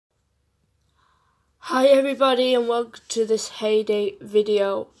Hi everybody and welcome to this Heyday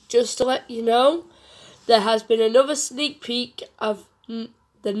video. Just to let you know, there has been another sneak peek of the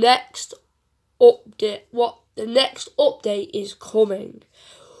next update, what the next update is coming.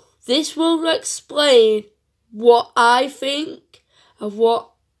 This will explain what I think of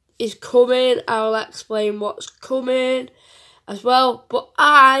what is coming. I'll explain what's coming as well, but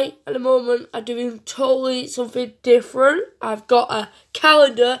I, at the moment, are doing totally something different. I've got a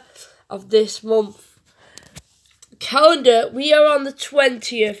calendar of this month. We are on the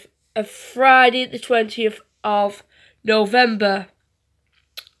 20th of Friday, the 20th of November,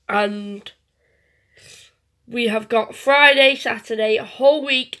 and we have got Friday, Saturday, a whole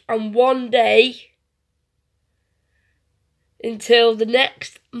week and 1 day until the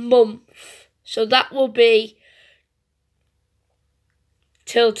next month. So that will be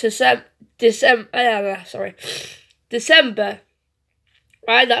till December.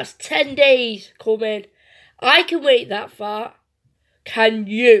 Right, that's 10 days coming. I can wait that far. Can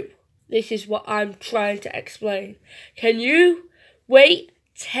you? This is what I'm trying to explain. Can you wait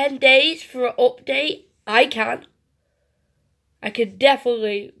 10 days for an update? I can. I can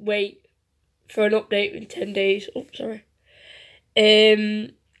definitely wait for an update in 10 days. Oh, sorry.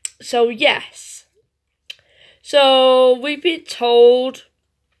 So yes. So we've been told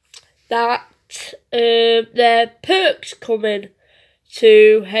that there are perks coming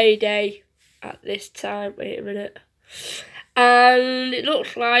to Heyday at this time. Wait a minute. And it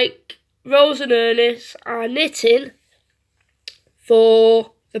looks like Rose and Ernest are knitting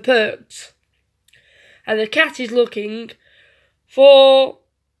for the perks. And the cat is looking for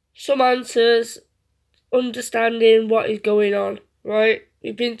some answers, understanding what is going on, right?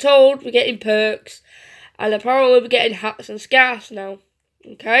 We've been told we're getting perks, and apparently we're getting hats and scarves now,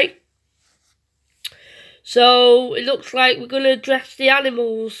 okay? So it looks like we're going to dress the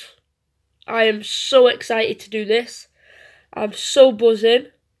animals. I am so excited to do this. I'm so buzzing.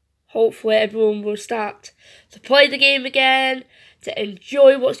 Hopefully everyone will start to play the game again, to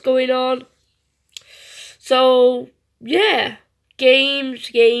enjoy what's going on. So, yeah.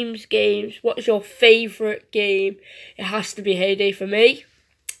 Games. What's your favourite game? It has to be Heyday for me.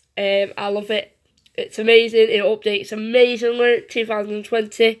 I love it. It's amazing. It updates amazingly.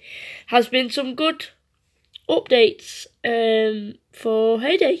 2020 has been some good updates for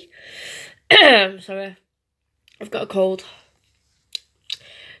Heyday. Sorry, I've got a cold.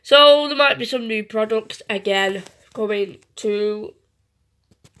 So there might be some new products again coming to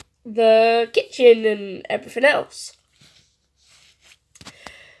the kitchen and everything else.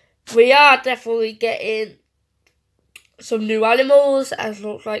 We are definitely getting some new animals, as it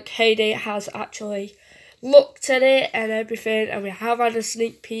looks like Heyday has actually looked at it and everything, and we have had a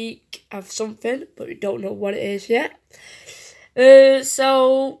sneak peek of something, but we don't know what it is yet.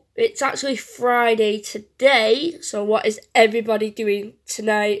 So it's actually Friday today. So what is everybody doing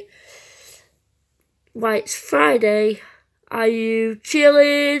tonight? Why, it's Friday. Are you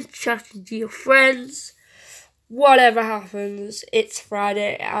chilling, chatting to your friends? Whatever happens, it's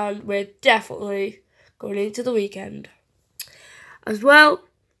Friday and we're definitely going into the weekend. As well,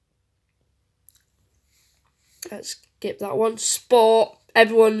 let's skip that one. Sport.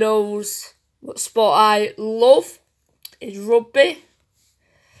 Everyone knows what sport I love. Is rugby.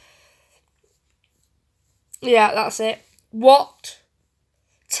 Yeah, that's it. What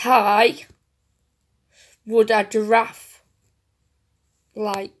tie would a giraffe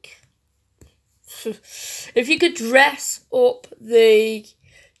like? If you could dress up the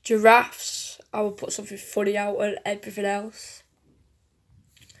giraffes, I would put something funny out and everything else.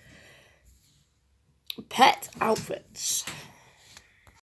 Pet outfits.